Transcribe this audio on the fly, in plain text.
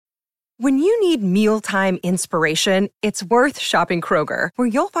When you need mealtime inspiration, it's worth shopping Kroger, where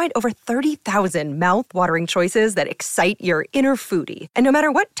you'll find over 30,000 mouth-watering choices that excite your inner foodie. And no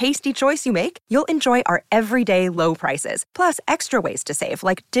matter what tasty choice you make, you'll enjoy our everyday low prices, plus extra ways to save,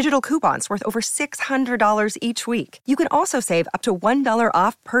 like digital coupons worth over $600 each week. You can also save up to $1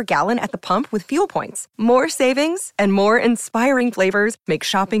 off per gallon at the pump with fuel points. More savings and more inspiring flavors make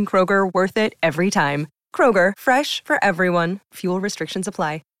shopping Kroger worth it every time. Kroger, fresh for everyone. Fuel restrictions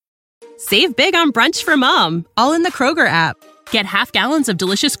apply. Save big on brunch for mom, all in the Kroger app. Get half gallons of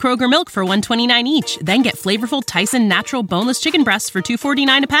delicious Kroger milk for $1.29 each. Then get flavorful Tyson natural boneless chicken breasts for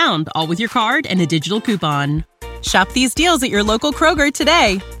 $2.49 a pound, all with your card and a digital coupon. Shop these deals at your local Kroger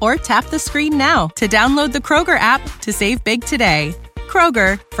today, or tap the screen now to download the Kroger app to save big today.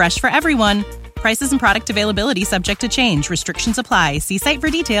 Kroger, fresh for everyone. Prices and product availability subject to change. Restrictions apply. See site for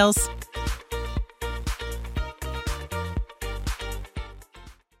details.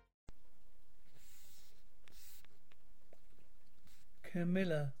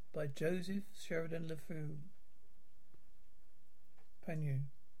 Camilla by Joseph Sheridan LeFou. Panu.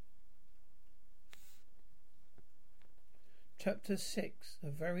 Chapter 6.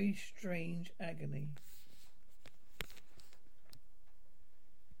 A Very Strange Agony.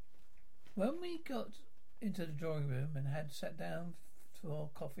 When we got into the drawing room and had sat down for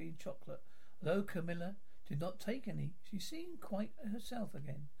coffee and chocolate, although Camilla did not take any, she seemed quite herself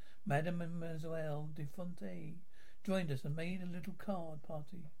again. Madame and Mademoiselle de Fontaine joined us and made a little card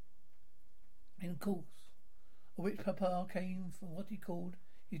party. In course, of which Papa came for what he called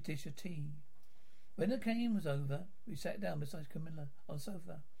his dish of tea. When the game was over, we sat down beside Camilla on the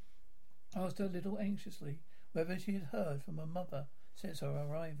sofa. I asked her a little anxiously whether she had heard from her mother since her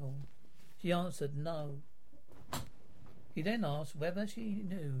arrival. She answered no. He then asked whether she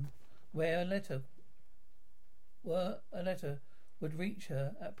knew where a letter would reach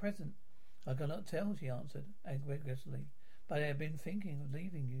her at present. I cannot tell, she answered anxiously, but I have been thinking of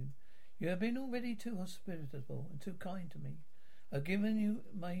leaving you. You have been already too hospitable and too kind to me. I have given you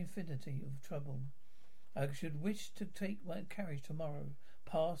my infinity of trouble. I should wish to take my carriage tomorrow,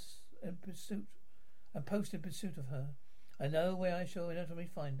 post in pursuit of her. I know where I shall inevitably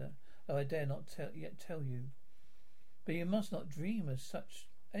find her, though I dare not yet tell you. But you must not dream of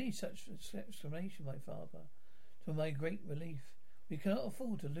any such explanation, my father. To my great relief, we cannot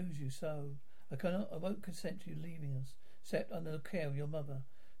afford to lose you so. I won't consent to you leaving us, except under the care of your mother,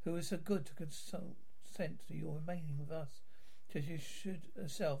 who is so good to consent to your remaining with us till you should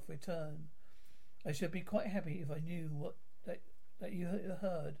herself return. I should be quite happy if I knew that you had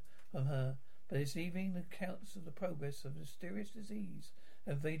heard from her, but this evening the accounts of the progress of a mysterious disease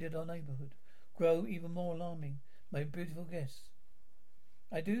invaded our neighbourhood grow even more alarming. My beautiful guests,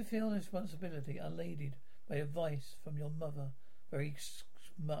 I do feel the responsibility unladed by advice from your mother very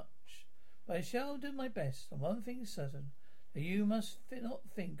much, but I shall do my best, and one thing is certain, that you must not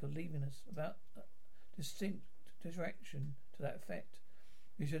think of leaving us without distinct direction to that effect.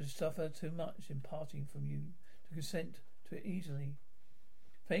 We should suffer too much in parting from you to consent to it easily.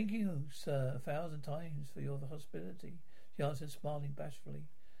 Thank you, sir, 1,000 times for your hospitality, she answered, smiling bashfully.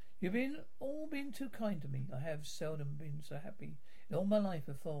 You've all been too kind to me. I have seldom been so happy in all my life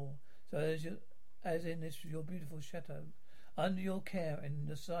before, so as in this your beautiful chateau, under your care and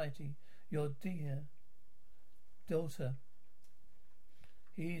the society, your dear daughter.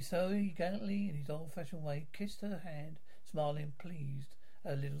 He gallantly, in his old-fashioned way, kissed her hand, smiling, pleased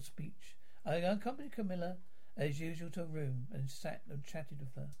at her little speech. I accompanied Camilla, as usual, to her room, and sat and chatted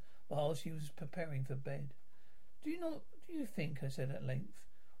with her while she was preparing for bed. Do you think, I said at length,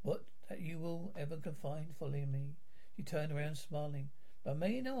 that you will ever confide fully in me? She turned around, smiling, but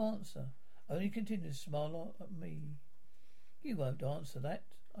made no answer, only continued to smile at me. You won't answer that,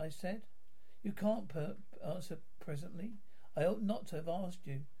 I said. You can't answer presently. I ought not to have asked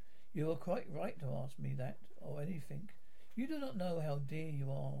you. You are quite right to ask me that, or anything. You do not know how dear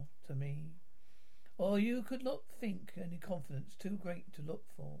you are to me, or you could not think any confidence too great to look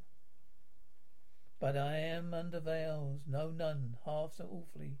for. But I am under veils, no, none, half so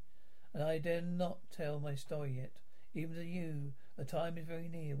awfully, and I dare not tell my story yet, even to you. A time is very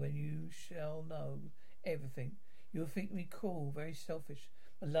near when you shall know everything. You will think me cruel, very selfish,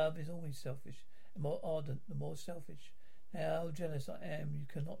 but love is always selfish, and more ardent the more selfish. How jealous I am you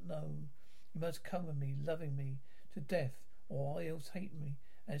cannot know. You must come with me, loving me to death, or else hate me,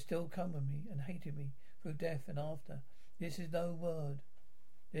 and still come with me and hating me through death and after. This is no word.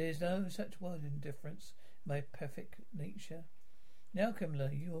 There is no such word in indifference in my perfect nature. Now, Camilla,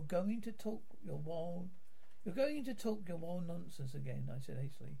 you are going to talk your wild nonsense again, I said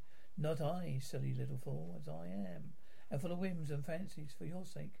hastily. Not I, silly little fool, as I am, and full of whims and fancies for your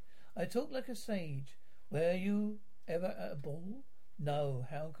sake. I talk like a sage. Were you ever at a ball? No.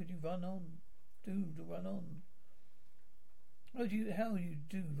 How could you run on? To run on. How you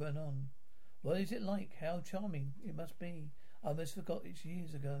do run on? What is it like? How charming it must be. I almost forgot it's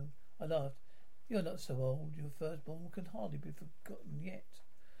years ago. I laughed. You're not so old. Your first ball can hardly be forgotten yet.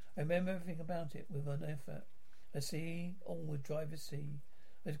 I remember everything about it with an effort. A sea, always drivers see,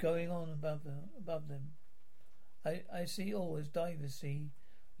 was going on above them. I see always divers see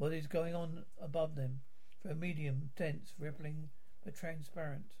what is going on above them. For a medium, dense, rippling, but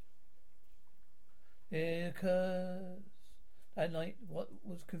transparent. It occurs. That night, what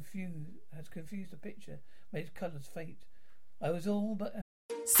was has confused the picture, made its colours fade. I was all but...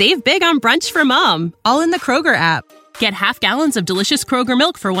 Save big on brunch for mom, all in the Kroger app. Get half gallons of delicious Kroger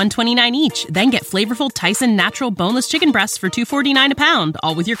milk for $1.29 each. Then get flavorful Tyson natural boneless chicken breasts for $2.49 a pound,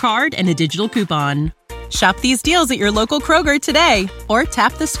 all with your card and a digital coupon. Shop these deals at your local Kroger today, or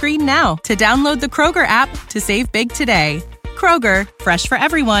tap the screen now to download the Kroger app to save big today. Kroger, fresh for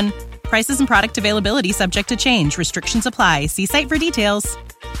everyone. Prices and product availability subject to change. Restrictions apply. See site for details.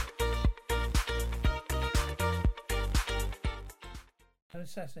 I was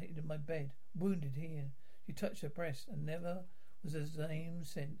assassinated in my bed, wounded here. She touched her breast and never was the same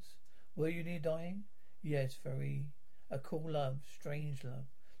since. Were you near dying? Yes, very. A cool love, strange love,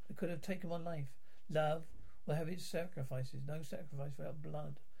 that could have taken my life. Love will have its sacrifices. No sacrifice without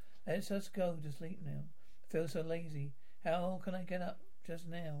blood. Let us go to sleep now. I feel so lazy. How can I get up just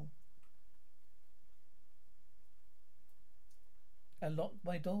now? I locked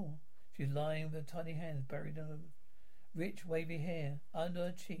my door. She's lying with her tiny hands buried in her rich wavy hair under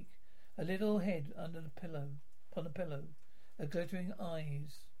her cheek, a little head under the pillow, upon the pillow. Her glittering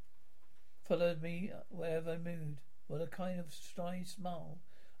eyes followed me wherever I moved. What a kind of shy smile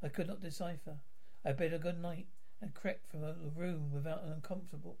I could not decipher. I bid her good night and crept from the room without an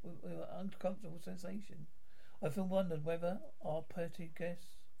uncomfortable sensation. I often wondered whether our pretty guest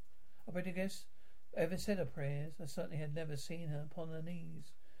ever said her prayers. I certainly had never seen her upon her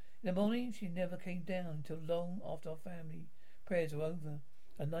knees. In the morning she never came down until long after our family prayers were over.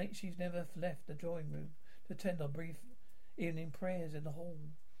 At night she's never left the drawing room to attend our brief evening prayers in the hall.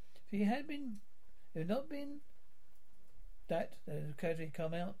 If it had not been that had occasionally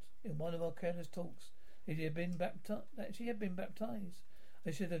come out in one of our careless talks that she had been baptized,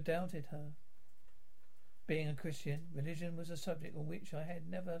 I should have doubted her. Being a Christian, religion was a subject on which I had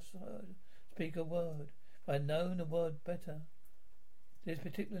never heard speak a word. If I had known a word better, this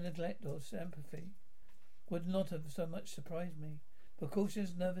particular neglect or sympathy would not have so much surprised me.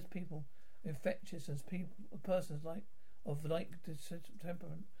 Precocious, nervous people, infectious as persons of like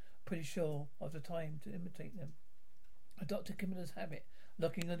temperament, pretty sure of the time to imitate them. I adopted Camilla's habit,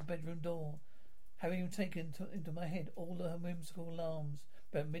 locking the bedroom door, having taken into my head all the whimsical alarms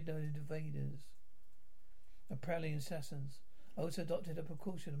about midnight invaders and prowling assassins. I also adopted a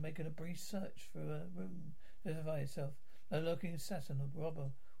precaution of making a brief search for a room to verify itself. No lurking assassin or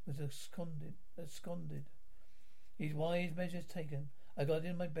robber was absconded. These wise measures taken, I got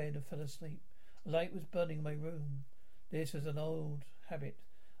in my bed and fell asleep. A light was burning in my room. This was an old habit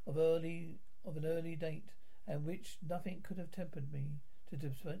of an early date, and which nothing could have tempted me to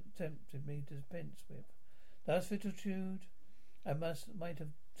dispense with. Thus, fortitude, I might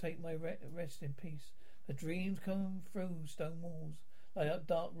have taken my rest in peace. The dreams come through stone walls, light up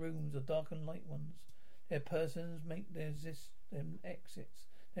dark rooms or darken light ones. Their persons make their exits,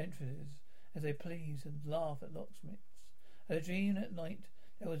 entrances, as they please, and laugh at locksmiths. I dreamed at night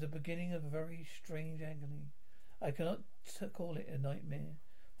there was the beginning of a very strange agony. I cannot call it a nightmare,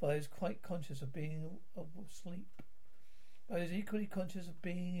 for I was quite conscious of being asleep. I was equally conscious of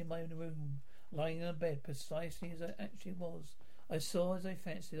being in my room, lying in a bed precisely as I actually was. I saw as I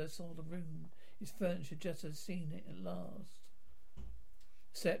fancied I saw the room, its furniture just as seen it at last.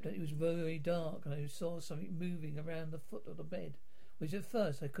 Except that it was very dark, and I saw something moving around the foot of the bed, which at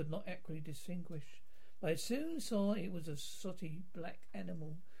first I could not accurately distinguish. But I soon saw it was a sooty black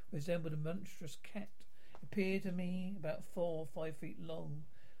animal, resembled a monstrous cat. It appeared to me about 4 or 5 feet long,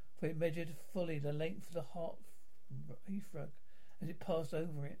 for it measured fully the length of the hearthrug as it passed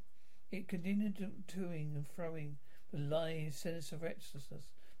over it. It continued toing and throwing with lithe, sinister restlessness,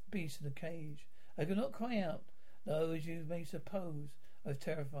 the beast in the cage. I could not cry out, though, as you may suppose, I was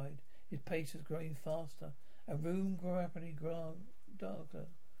terrified. His pace was growing faster, and room rapidly darker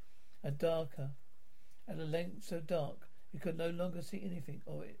and darker, and the length so dark you could no longer see anything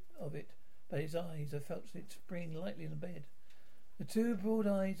of it but his eyes. I felt it spring lightly in the bed. The 2 broad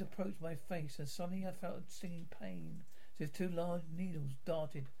eyes approached my face, and suddenly I felt a stinging pain, as if 2 large needles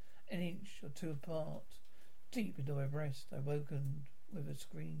darted an inch or 2 apart, deep into my breast. I with a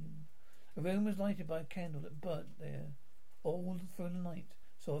scream. The room was lighted by a candle that burnt there. All through the night,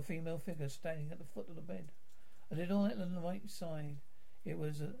 saw a female figure standing at the foot of the bed. A little on the right side. It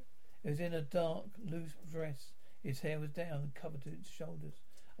was in a dark, loose dress. His hair was down and covered to its shoulders.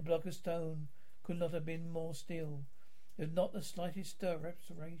 A block of stone could not have been more still. There was not the slightest stir of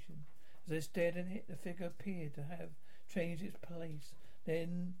respiration. As I stared at it, the figure appeared to have changed its place.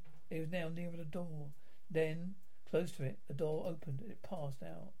 Then it was now nearer the door. Then, close to it, the door opened and it passed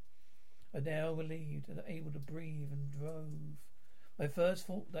out. I now relieved and able to breathe and drove. My first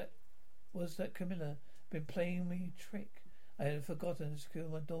thought was that Camilla had been playing me a trick. I had forgotten to secure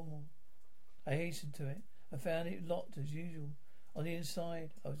my door. I hastened to it. I found it locked as usual. On the inside,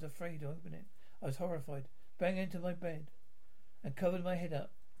 I was afraid to open it. I was horrified, sprang into my bed and covered my head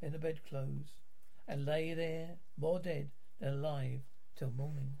up in the bedclothes and lay there, more dead than alive, till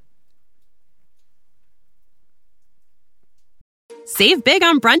morning. Save big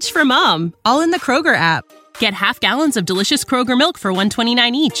on brunch for mom, all in the Kroger app. Get half gallons of delicious Kroger milk for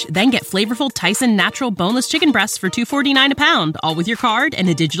 $1.29 each. Then get flavorful Tyson natural boneless chicken breasts for $2.49 a pound, all with your card and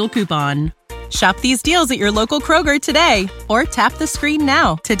a digital coupon. Shop these deals at your local Kroger today, or tap the screen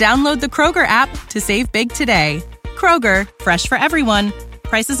now to download the Kroger app to save big today. Kroger, fresh for everyone.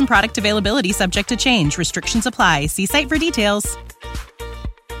 Prices and product availability subject to change. Restrictions apply. See site for details.